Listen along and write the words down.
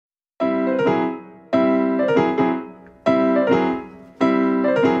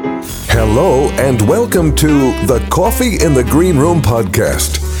Hello and welcome to the Coffee in the Green Room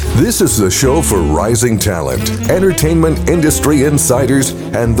podcast. This is the show for rising talent, entertainment industry insiders,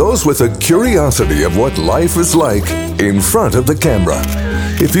 and those with a curiosity of what life is like in front of the camera.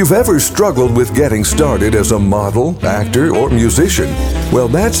 If you've ever struggled with getting started as a model, actor, or musician, well,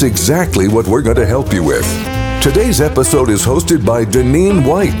 that's exactly what we're going to help you with. Today's episode is hosted by Deneen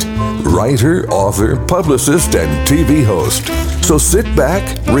White, writer, author, publicist, and TV host. So sit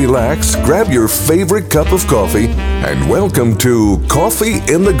back, relax, grab your favorite cup of coffee, and welcome to Coffee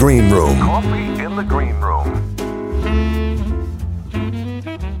in the Green Room. Coffee in the Green Room.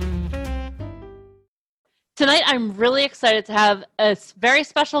 Tonight, I'm really excited to have a very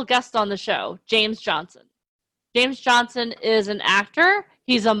special guest on the show, James Johnson. James Johnson is an actor,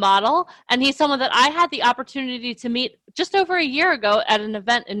 he's a model, and he's someone that I had the opportunity to meet just over a year ago at an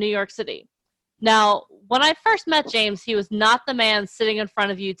event in New York City. Now, when I first met James, he was not the man sitting in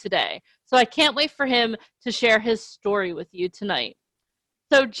front of you today. So I can't wait for him to share his story with you tonight.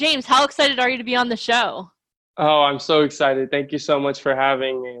 So James, how excited are you to be on the show? Oh, I'm so excited. Thank you so much for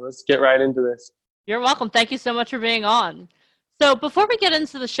having me. Let's get right into this. You're welcome. Thank you so much for being on. So before we get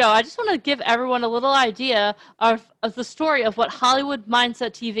into the show, I just want to give everyone a little idea of the story of what Hollywood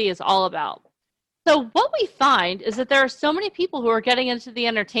Mindset TV is all about. So what we find is that there are so many people who are getting into the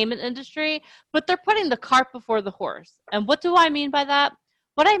entertainment industry, but they're putting the cart before the horse. And what do I mean by that?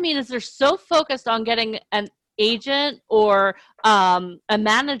 What I mean is they're so focused on getting an agent or a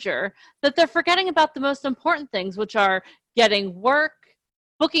manager that they're forgetting about the most important things, which are getting work,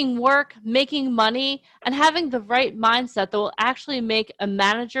 booking work, making money, and having the right mindset that will actually make a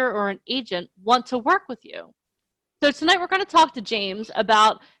manager or an agent want to work with you. So tonight we're going to talk to James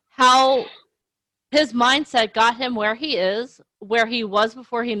about how his mindset got him where he is, where he was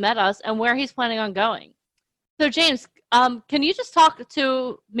before he met us, and where he's planning on going. So James, can you just talk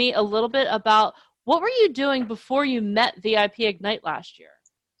to me a little bit about what were you doing before you met VIP Ignite last year?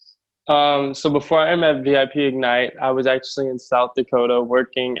 So before I met VIP Ignite, I was actually in South Dakota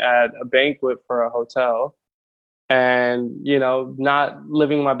working at a banquet for a hotel and, not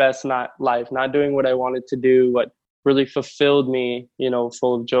living my best life, not doing what I wanted to do, what really fulfilled me,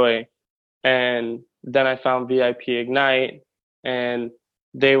 full of joy. And then I found VIP Ignite and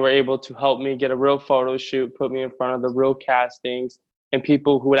they were able to help me get a real photo shoot, put me in front of the real castings and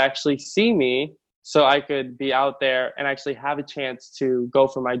people who would actually see me so I could be out there and actually have a chance to go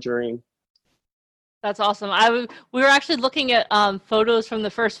for my dream. That's awesome. We were actually looking at photos from the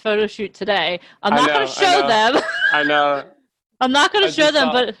first photo shoot today. I'm not going to show them. I know. I'm not going to show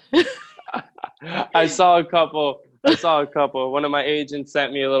them, but I saw a couple. One of my agents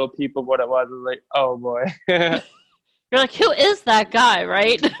sent me a little peep of what it was. I was like, oh boy. You're like, who is that guy,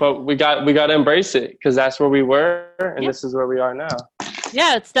 right? But we got to embrace it because that's where we were and This is where we are now.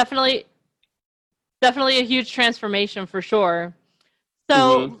 Yeah, it's definitely a huge transformation for sure.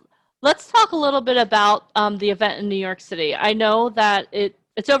 So let's talk a little bit about the event in New York City. I know that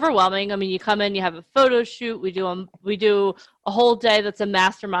it's overwhelming. I mean, you come in, you have a photo shoot. We do a whole day that's a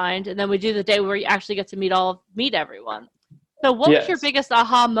mastermind, and then we do the day where you actually get to meet everyone. So what was your biggest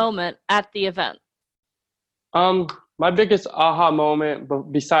aha moment at the event? My biggest aha moment,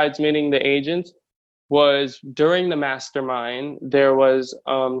 besides meeting the agents, was during the mastermind. There was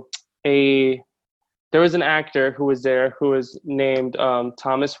an actor who was there who was named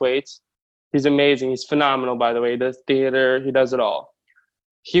Thomas Waits. He's amazing. He's phenomenal, by the way. He does theater. He does it all.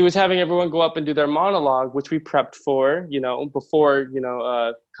 He was having everyone go up and do their monologue, which we prepped for, before,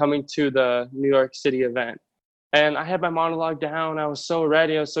 coming to the New York City event. And I had my monologue down. I was so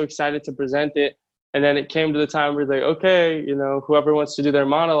ready. I was so excited to present it. And then it came to the time where they're like, okay, whoever wants to do their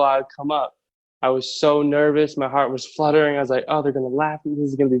monologue, come up. I was so nervous. My heart was fluttering. I was like, oh, they're going to laugh. This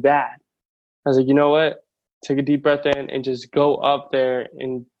is going to be bad. I was like, you know what? Take a deep breath in and just go up there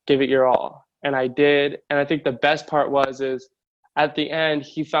and give it your all. And I did. And I think the best part is at the end,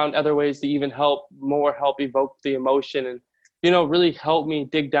 he found other ways to even help evoke the emotion and, really help me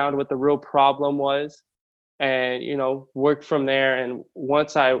dig down to what the real problem was and, work from there. And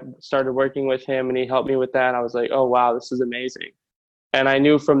once I started working with him and he helped me with that, I was like, oh, wow, this is amazing. And I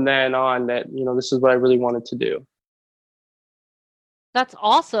knew from then on that, this is what I really wanted to do. That's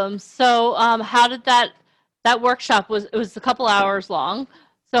awesome. So how did that workshop it was a couple hours long.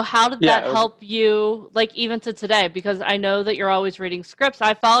 So how did that help you, like, even to today? Because I know that you're always reading scripts.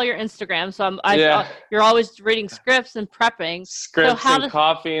 I follow your Instagram, so you're always reading scripts and prepping. Scripts and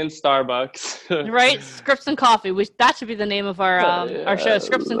coffee and Starbucks. Right? Scripts and coffee. That should be the name of our show,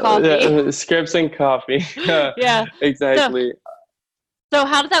 Scripts and Coffee. Yeah, scripts and coffee. Yeah. Exactly. So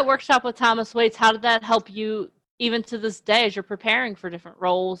how did that workshop with Thomas Waits, how did that help you even to this day as you're preparing for different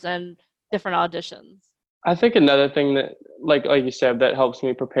roles and different auditions? I think another thing that, like you said, that helps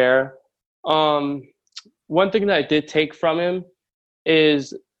me prepare. One thing that I did take from him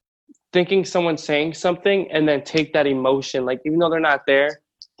is thinking someone's saying something and then take that emotion. Like, even though they're not there,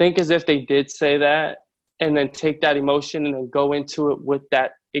 think as if they did say that, and then take that emotion and then go into it with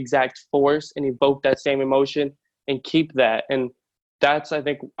that exact force and evoke that same emotion and keep that. And that's, I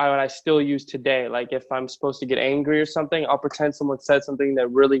think, what I still use today. Like, if I'm supposed to get angry or something, I'll pretend someone said something that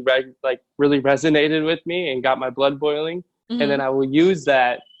really resonated with me and got my blood boiling. Mm-hmm. And then I will use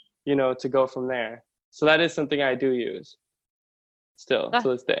that, to go from there. So that is something I do use still to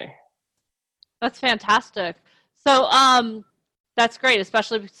this day. That's fantastic. So, that's great,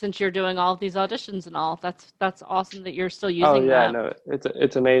 especially since you're doing all of these auditions and all. That's awesome that you're still using that. No,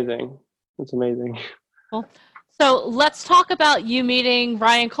 it's amazing. It's amazing. Cool. So let's talk about you meeting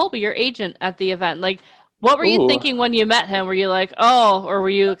Ryan Colby, your agent, at the event. Like, what were you thinking when you met him? Were you like, oh, or were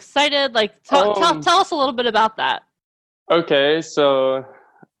you excited? Like, tell us a little bit about that. Okay, so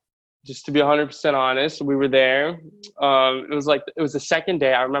just to be 100% honest, we were there. It was the second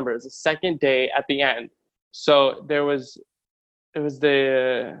day. I remember it was the second day at the end. So it was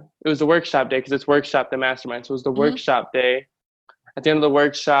the workshop day, because it's workshop the mastermind. So it was the workshop day. At the end of the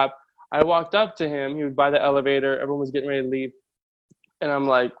workshop, I walked up to him. He was by the elevator. Everyone was getting ready to leave. And I'm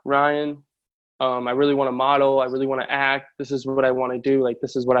like, Ryan, I really want to model. I really want to act. This is what I want to do. Like,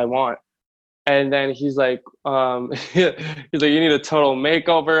 this is what I want. And then he's like, you need a total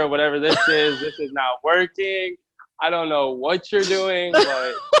makeover or whatever this is. This is not working. I don't know what you're doing, but it's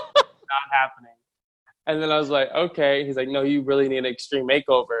not happening. And then I was like, okay. He's like, no, you really need an extreme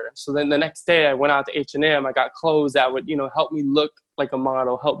makeover. So then the next day I went out to H&M. I got clothes that would, help me look like a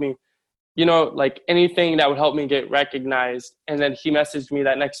model, help me, like anything that would help me get recognized. And then he messaged me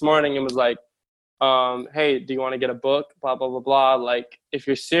that next morning and was like, hey, do you want to get a book? Blah, blah, blah, blah. Like, if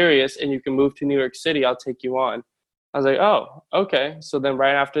you're serious and you can move to New York City, I'll take you on. I was like, oh, okay. So then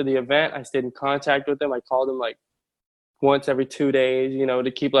right after the event, I stayed in contact with him. I called him like once every 2 days,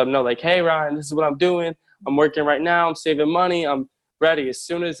 to keep letting him know, like, hey, Ryan, this is what I'm doing. I'm working right now. I'm saving money. I'm ready. As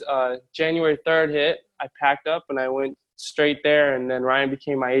soon as January 3rd hit, I packed up and I went straight there. And then Ryan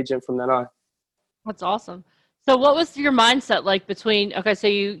became my agent from then on. That's awesome. So what was your mindset like between, okay, so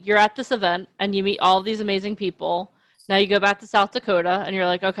you're at this event and you meet all of these amazing people. Now you go back to South Dakota and you're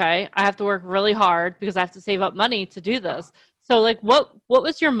like, okay, I have to work really hard because I have to save up money to do this. So like, what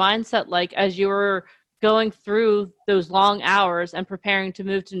was your mindset like as you were going through those long hours and preparing to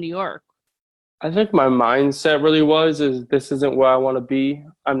move to New York? I think my mindset really is this isn't where I want to be.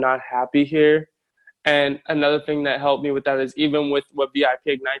 I'm not happy here. And another thing that helped me with that is, even with what VIP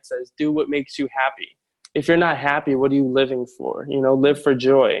Ignite says, do what makes you happy. If you're not happy, what are you living for? Live for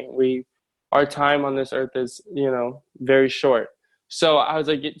joy. Our time on this earth is, very short. So I was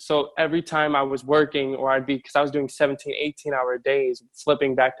like, so every time I was working, or because I was doing 17, 18-hour days,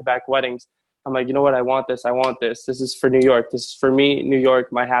 flipping back-to-back weddings, I'm like, you know what? I want this. I want this. This is for New York. This is for me, New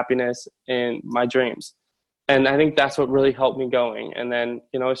York, my happiness and my dreams. And I think that's what really helped me going. And then,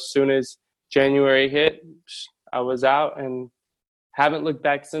 as soon as January hit, I was out and haven't looked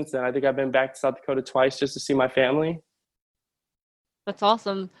back since then. I think I've been back to South Dakota twice just to see my family. That's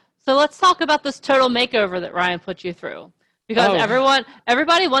awesome. So let's talk about this total makeover that Ryan put you through. Because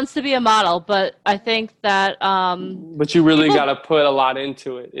everybody wants to be a model, but I think that but you really got to put a lot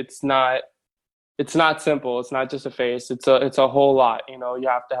into it. It's not simple. It's not just a face. It's a whole lot.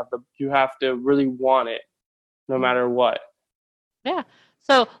 You have to really want it, no matter what. Yeah.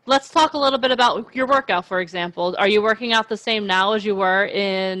 So let's talk a little bit about your workout, for example. Are you working out the same now as you were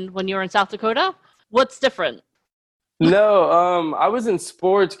when you were in South Dakota? What's different? No, I was in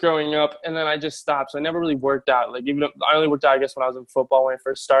sports growing up, and then I just stopped. So I never really worked out. Like, even I only worked out, I guess, when I was in football when I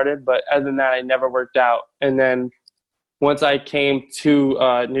first started. But other than that, I never worked out. And then once I came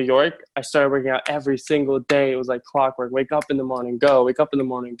to New York, I started working out every single day. It was like clockwork. Wake up in the morning, go. Wake up in the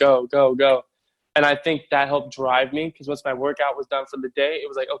morning, go, go, go. And I think that helped drive me, because once my workout was done for the day, it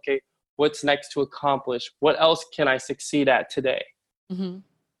was like, okay, what's next to accomplish? What else can I succeed at today? Mm-hmm.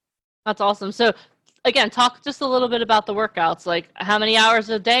 That's awesome. So again, talk just a little bit about the workouts. Like, how many hours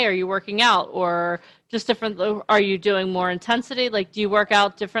a day are you working out, or just different? Are you doing more intensity? Like, do you work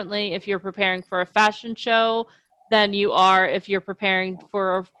out differently if you're preparing for a fashion show than you are if you're preparing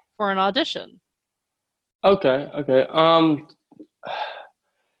for an audition? Okay.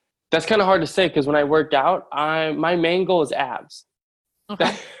 That's kind of hard to say, because when I work out, my main goal is abs.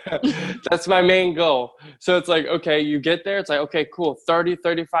 Okay. That's my main goal. So it's like, okay, you get there. It's like, okay, cool. 30,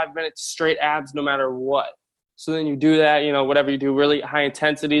 35 minutes straight abs no matter what. So then you do that, whatever you do, really high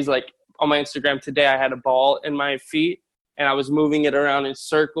intensities. Like on my Instagram today, I had a ball in my feet and I was moving it around in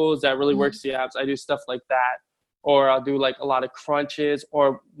circles. That really works the abs. I do stuff like that. Or I'll do like a lot of crunches,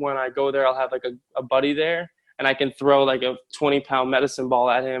 or when I go there, I'll have like a buddy there, and I can throw like a 20-pound medicine ball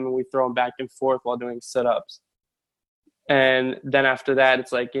at him, and we throw him back and forth while doing sit-ups. And then after that,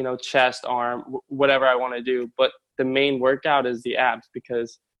 it's like, you know, chest, arm, whatever I want to do. But the main workout is the abs,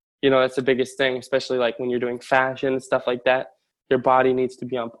 because, you know, that's the biggest thing, especially like when you're doing fashion and stuff like that. Your body needs to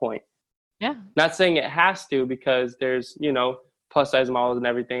be on point. Yeah. Not saying it has to, because there's, you know, plus size models and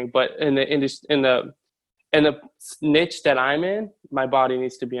everything, but in the niche that I'm in, my body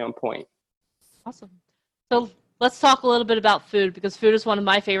needs to be on point. Awesome. So let's talk a little bit about food, because food is one of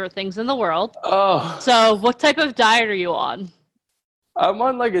my favorite things in the world. Oh. So what type of diet are you on? I'm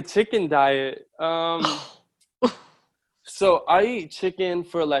on like a chicken diet. So I eat chicken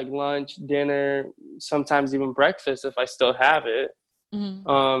for like lunch, dinner, sometimes even breakfast if I still have it.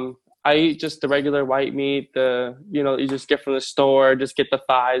 Mm-hmm. I eat just the regular white meat, you just get from the store, just get the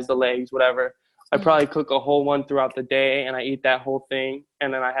thighs, the legs, whatever. I probably cook a whole one throughout the day, and I eat that whole thing.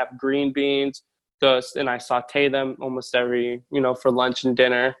 And then I have green beans, and I saute them almost every, for lunch and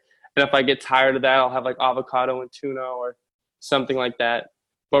dinner. And if I get tired of that, I'll have like avocado and tuna or something like that.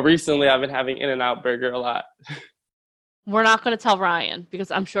 But recently I've been having In-N-Out Burger a lot. We're not going to tell Ryan,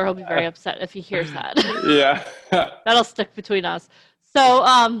 because I'm sure he'll be very upset if he hears that. Yeah. That'll stick between us. So,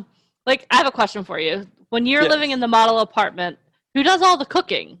 I have a question for you. When you're living in the model apartment, who does all the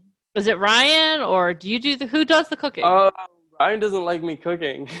cooking? Is it Ryan, or do you who does the cooking? Ryan doesn't like me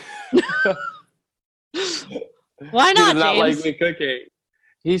cooking. Why not, He does not James? like me cooking.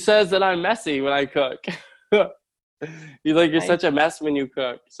 He says that I'm messy when I cook. He's like, you're such a mess when you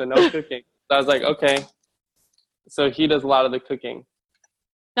cook, so no cooking. So I was like, okay. So he does a lot of the cooking.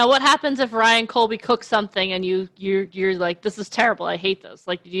 Now, what happens if Ryan Colby cooks something and you're like, this is terrible, I hate this?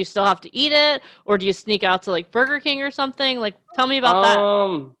 Like, do you still have to eat it, or do you sneak out to like Burger King or something? Like, tell me about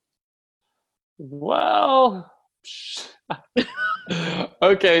that. Well,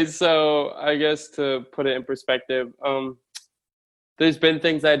 okay, so I guess to put it in perspective, there's been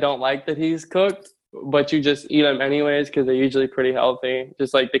things I don't like that he's cooked, but you just eat them anyways because they're usually pretty healthy.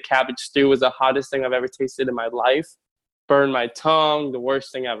 Just like the cabbage stew was the hottest thing I've ever tasted in my life. Burned my tongue, the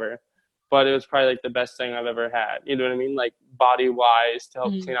worst thing ever. But it was probably like the best thing I've ever had. You know what I mean? Like body-wise, to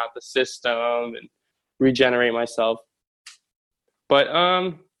help clean out the system and regenerate myself. But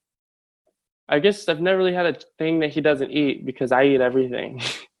I guess I've never really had a thing that he doesn't eat, because I eat everything.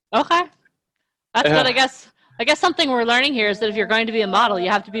 Okay. That's good. I guess something we're learning here is that if you're going to be a model, you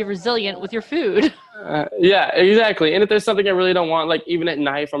have to be resilient with your food. Yeah, exactly. And if there's something I really don't want, like even at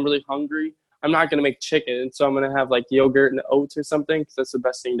night, if I'm really hungry, I'm not going to make chicken. So I'm going to have like yogurt and oats or something, because that's the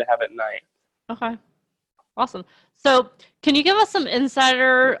best thing to have at night. Okay. Awesome. So can you give us some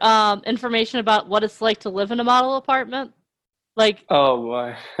insider information about what it's like to live in a model apartment? Like, oh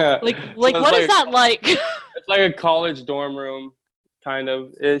my. like what is that like? It's like a college dorm room, kind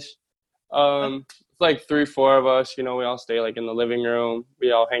of ish. It's like 3-4 of us, we all stay like in the living room.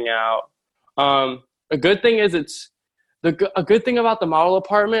 We all hang out. A good thing is a good thing about the model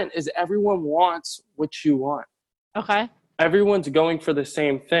apartment is everyone wants what you want. Okay. Everyone's going for the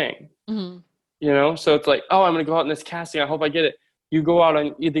same thing. Mm-hmm. So it's like, oh, I'm going to go out in this casting. I hope I get it. You go out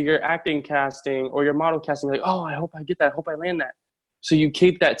on either your acting casting or your model casting, like, oh, I hope I get that. I hope I land that. So you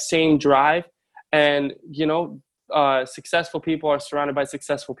keep that same drive, and, successful people are surrounded by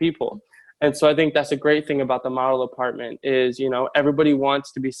successful people. And so I think that's a great thing about the model apartment is, everybody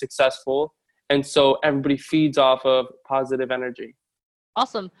wants to be successful. And so everybody feeds off of positive energy.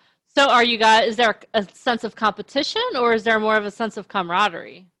 Awesome. So is there a sense of competition, or is there more of a sense of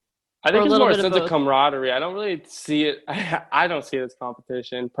camaraderie? I think it's more a sense of camaraderie. I don't really see it. I don't see it as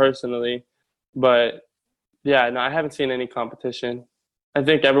competition personally, but yeah, no, I haven't seen any competition. I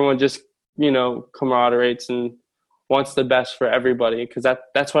think everyone just, camaraderies and wants the best for everybody, because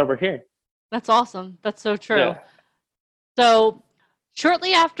that's why we're here. That's awesome. That's so true. Yeah. So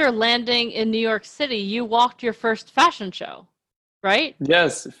shortly after landing in New York City, you walked your first fashion show, right?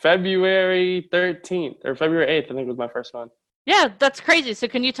 Yes, February 13th or February 8th, I think was my first one. Yeah, that's crazy. So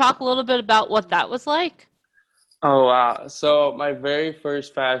can you talk a little bit about what that was like? Oh, wow. So my very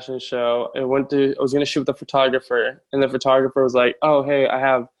first fashion show, I was going to shoot with a photographer, and the photographer was like, oh, hey, I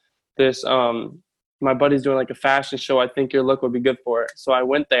have this, my buddy's doing like a fashion show. I think your look would be good for it. So I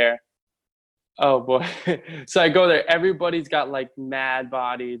went there. Oh boy. So I go there. Everybody's got like mad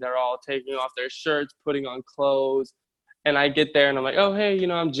body. They're all taking off their shirts, putting on clothes. And I get there and I'm like, oh, hey,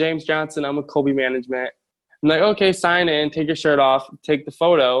 I'm James Johnson. I'm with Colby Management. I'm like, okay, sign in, take your shirt off, take the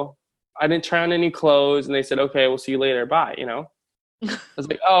photo. I didn't try on any clothes. And they said, okay, we'll see you later. Bye, I was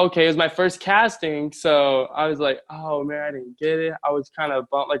like, oh, okay, it was my first casting. So I was like, oh man, I didn't get it. I was kind of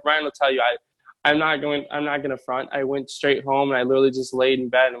bummed. Like Ryan will tell you, I'm not gonna front. I went straight home and I literally just laid in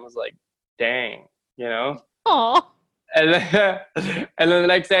bed and was like, dang, you know? Oh, And then, and then the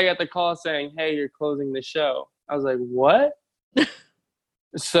next day I got the call saying, hey, you're closing the show. I was like, what?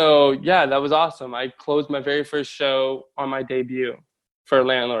 So yeah, that was awesome. I closed my very first show on my debut for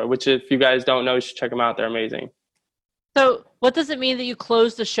Landlord, which if you guys don't know, you should check them out. They're amazing. so what does it mean that you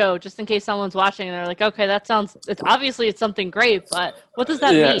closed the show? Just in case someone's watching and they're like, okay, it's obviously it's something great, but what does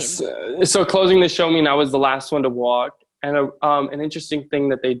that mean? So closing the show mean I was the last one to walk. And an interesting thing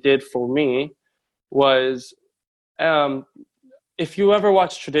that they did for me was, if you ever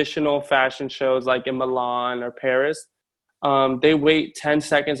watch traditional fashion shows like in Milan or Paris, they wait 10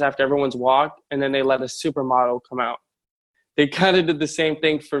 seconds after everyone's walked and then they let a supermodel come out. They kind of did the same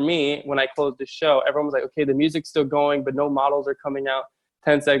thing for me when I closed the show. Everyone was like, okay, the music's still going, but no models are coming out.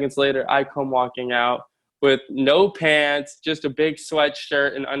 10 seconds later, I come walking out with no pants, just a big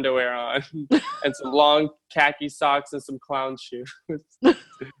sweatshirt and underwear on and some long khaki socks and some clown shoes.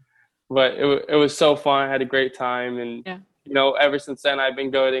 But it was so fun. I had a great time. And, you know, ever since then, I've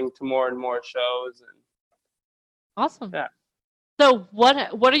been going to more and more shows. And awesome. Yeah. So what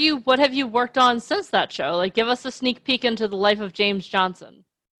have you worked on since that show? Like, give us a sneak peek into the life of James Johnson.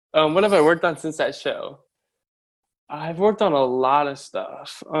 What have I worked on since that show? I've worked on a lot of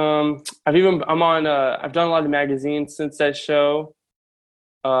stuff. I've done a lot of magazines since that show.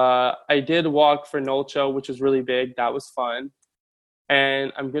 I did walk for Nolcho, which was really big. That was fun.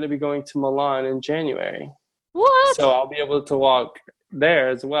 And I'm going to be going to Milan in January. What? So I'll be able to walk there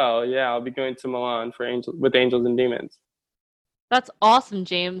as well. Yeah, I'll be going to Milan with Angels and Demons. That's awesome,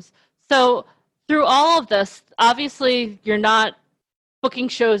 James. So through all of this, obviously you're not booking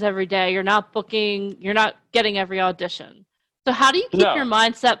shows every day. You're not getting every audition. So how do you keep your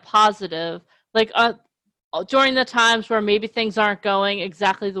mindset positive, like during the times where maybe things aren't going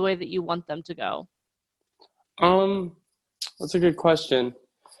exactly the way that you want them to go? That's a good question.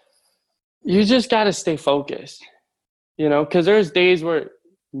 You just got to stay focused, you know, because there's days where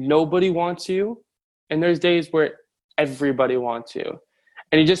nobody wants you and there's days where everybody wants you.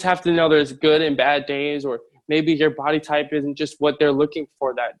 And you just have to know there's good and bad days, or maybe your body type isn't just what they're looking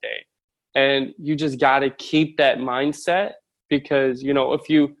for that day. And you just got to keep that mindset because, you know,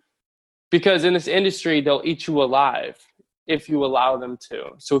 because in this industry, they'll eat you alive if you allow them to.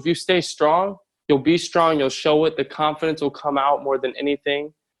 So if you stay strong, you'll be strong, you'll show it, the confidence will come out more than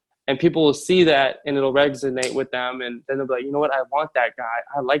anything. And people will see that and it'll resonate with them. And then they'll be like, you know what, I want that guy.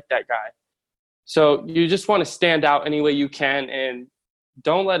 I like that guy. So you just want to stand out any way you can and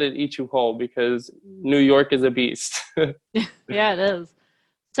don't let it eat you whole because New York is a beast. Yeah, it is.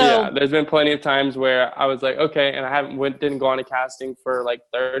 So yeah, there's been plenty of times where I was like, okay, and I didn't go on a casting for like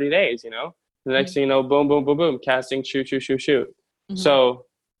 30 days, you know? The next thing you know, boom, boom, boom, boom, casting, shoot. Mm-hmm. So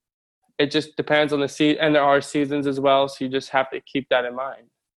it just depends on the season, and there are seasons as well, so you just have to keep that in mind.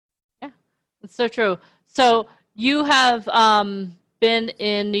 Yeah, that's so true. So you have been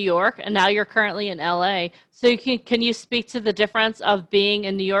in New York, and now you're currently in LA. So can you speak to the difference of being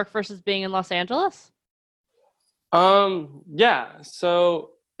in New York versus being in Los Angeles? Yeah.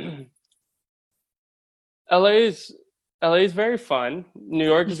 So LA is very fun. New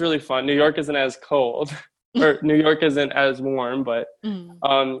York is really fun. New York isn't as cold, or New York isn't as warm, but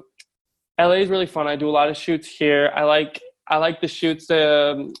LA is really fun. I do a lot of shoots here. I like the shoots.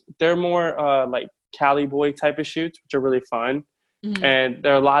 They're more like Cali boy type of shoots, which are really fun. Mm-hmm. And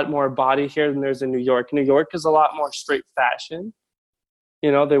there are a lot more body here than there's in New York. New York is a lot more straight fashion.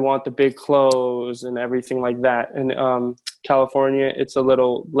 You know, they want the big clothes and everything like that. And California, it's a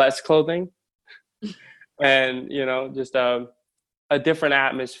little less clothing. And, you know, just a different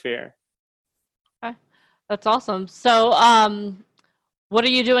atmosphere. Okay. That's awesome. So what are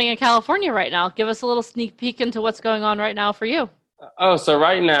you doing in California right now? Give us a little sneak peek into what's going on right now for you. Oh, so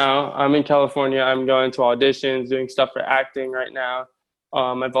right now I'm in California. I'm going to auditions, doing stuff for acting right now.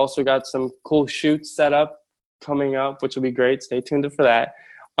 I've also got some cool shoots set up coming up, which will be great. Stay tuned for that.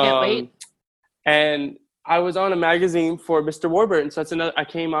 Can't wait. And I was on a magazine for Mr. Warburton. So that's I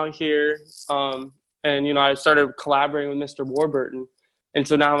came out here and, you know, I started collaborating with Mr. Warburton. And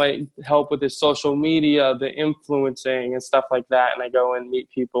so now I help with his social media, the influencing and stuff like that. And I go and meet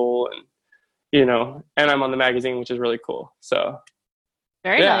people and, you know, and I'm on the magazine, which is really cool. So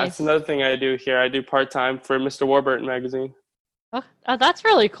very nice. That's another thing I do here. I do part-time for Mr. Warburton magazine. Oh, that's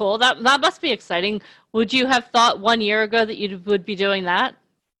really cool. That must be exciting. Would you have thought 1 year ago that you would be doing that?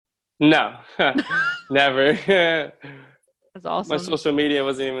 No, never. That's My awesome. social media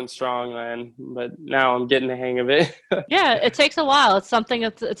wasn't even strong then, but now I'm getting the hang of it. Yeah, it takes a while. It's something.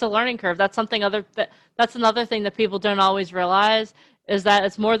 It's a learning curve. That's another thing that people don't always realize is that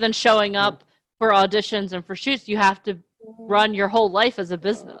it's more than showing up for auditions and for shoots. You have to run your whole life as a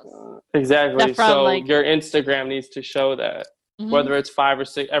business. Exactly. That from So like, your Instagram needs to show that. mhm, Whether it's 5 or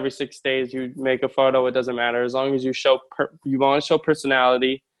 6, every 6 days you make a photo, it doesn't matter. As long as you you want to show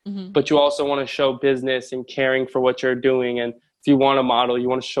personality, mhm. but you also want to show business and caring for what you're doing. And if you want to model, you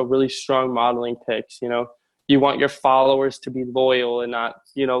want to show really strong modeling pics. You know, you want your followers to be loyal and not,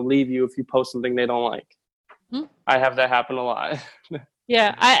 leave you if you post something they don't like. Mhm. I have that happen a lot.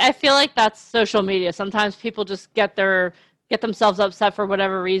 Yeah, I feel like that's social media. Sometimes people just get themselves upset for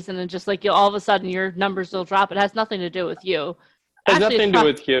whatever reason, and just like you, all of a sudden your numbers will drop. It has nothing to do with you. Has Actually, nothing to do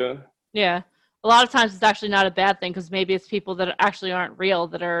with you. yeah. A lot of times it's actually not a bad thing because maybe it's people that actually aren't real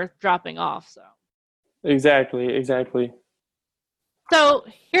that are dropping off. Exactly. So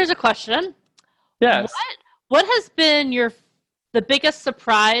here's a question. What Yes. what has been the biggest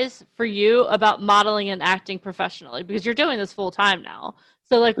surprise for you about modeling and acting professionally? Because you're doing this full time now.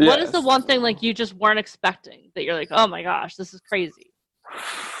 So like what is the Yes. one thing like you just weren't expecting that you're like, oh my gosh, this is crazy?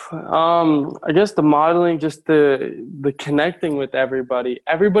 I guess the modeling, just the connecting with everybody.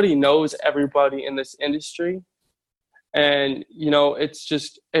 Everybody knows everybody in this industry, and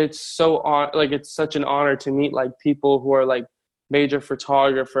it's so like it's such an honor to meet like people who are like major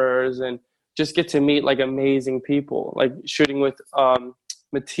photographers and just get to meet like amazing people, like shooting with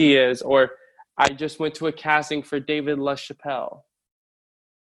Matthias, or I just went to a casting for David LaChapelle,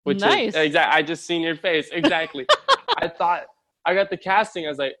 which is Nice. exactly. I just seen your face exactly. I thought I got the casting. I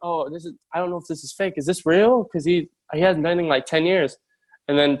was like, oh, I don't know if this is fake. Is this real? Because he hasn't done it in like 10 years.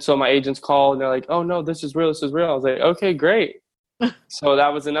 And then so my agents called and they're like, oh no, this is real. This is real. I was like, okay, great. So that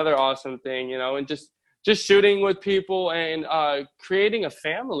was another awesome thing, and just shooting with people and creating a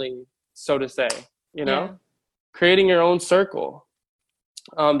family, so to say, Yeah. creating your own circle.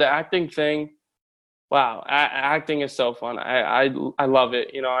 The acting thing, wow, acting is so fun. I love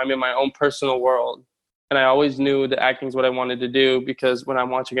it. I'm in my own personal world. And I always knew that acting is what I wanted to do because when I'm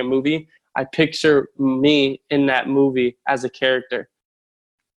watching a movie, I picture me in that movie as a character.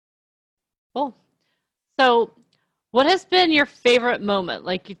 Cool. So what has been your favorite moment?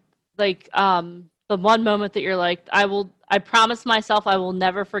 The one moment that you're like, I promise myself I will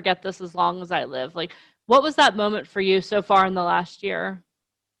never forget this as long as I live. Like, what was that moment for you so far in the last year?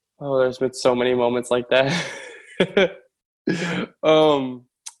 Oh, there's been so many moments like that.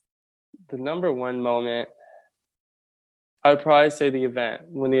 The number one moment, I'd probably say the event,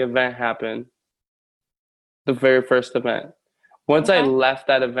 when the event happened, the very first event. Once I Okay. left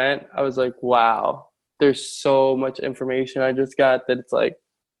that event, I was like, wow, there's so much information I just got that it's like,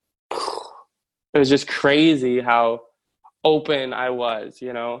 it was just crazy how open I was,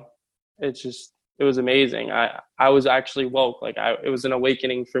 it was amazing. I was actually woke. Like it was an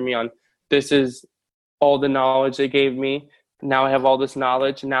awakening for me on this is all the knowledge they gave me. Now I have all this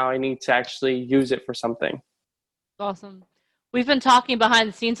knowledge. Now I need to actually use it for something. Awesome. We've been talking behind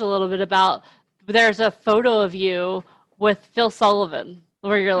the scenes a little bit about there's a photo of you with Phil Sullivan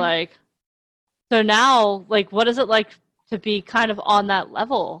where you're like, so now, like, what is it like to be kind of on that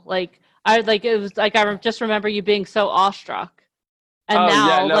level? It was like, just remember you being so awestruck. And Oh yeah,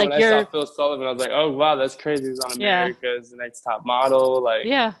 now, no. like, When I saw Phil Sullivan, I was like, oh wow, that's crazy. He was on yeah, America's Next Top Model. Like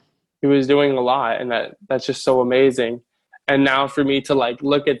yeah, he was doing a lot, and that's just so amazing. And now for me to like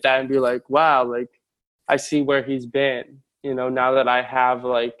look at that and be like, wow, like I see where he's been. Now that I have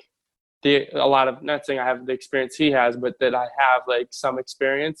like a lot of, not saying I have the experience he has, but that I have like some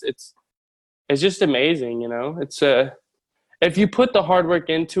experience. It's just amazing. It's if you put the hard work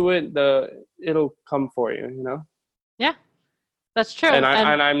into it, it'll come for you. yeah, that's true. And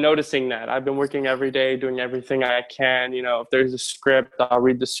And I'm noticing that I've been working every day, doing everything I can. If there's a script, I'll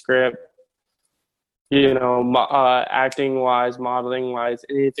read the script. Acting wise, modeling wise,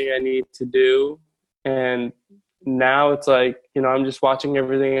 anything I need to do. And now it's like, I'm just watching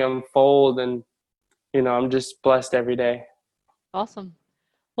everything unfold, and I'm just blessed every day. awesome.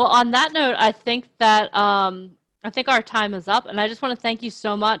 Well, on that note, I think that I think our time is up, and I just want to thank you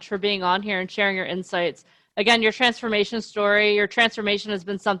so much for being on here and sharing your insights. Again, your transformation story, your transformation has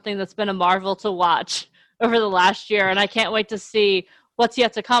been something that's been a marvel to watch over the last year, and I can't wait to see what's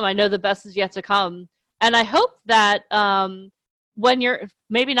yet to come. I know the best is yet to come, and I hope that when you're,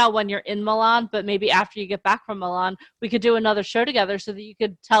 maybe not when you're in Milan, but maybe after you get back from Milan, we could do another show together so that you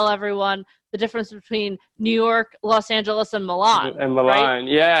could tell everyone the difference between New York, Los Angeles, and Milan. And Milan, right?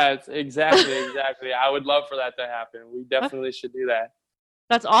 yeah, it's exactly. I would love for that to happen. We definitely should do that.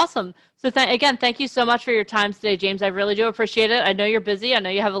 That's awesome. So again, thank you so much for your time today, James. I really do appreciate it. I know you're busy. I know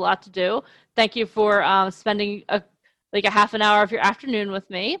you have a lot to do. Thank you for spending a half an hour of your afternoon with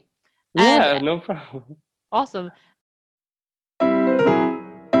me. Yeah, no problem. Awesome.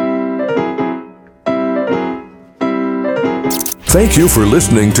 Thank you for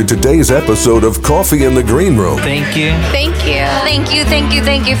listening to today's episode of Coffee in the Green Room. Thank you. Thank you. Thank you, thank you,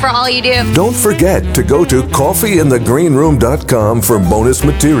 thank you for all you do. Don't forget to go to coffeeinthegreenroom.com for bonus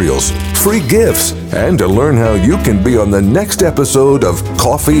materials, free gifts, and to learn how you can be on the next episode of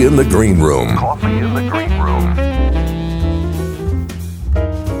Coffee in the Green Room. Coffee in the Green Room.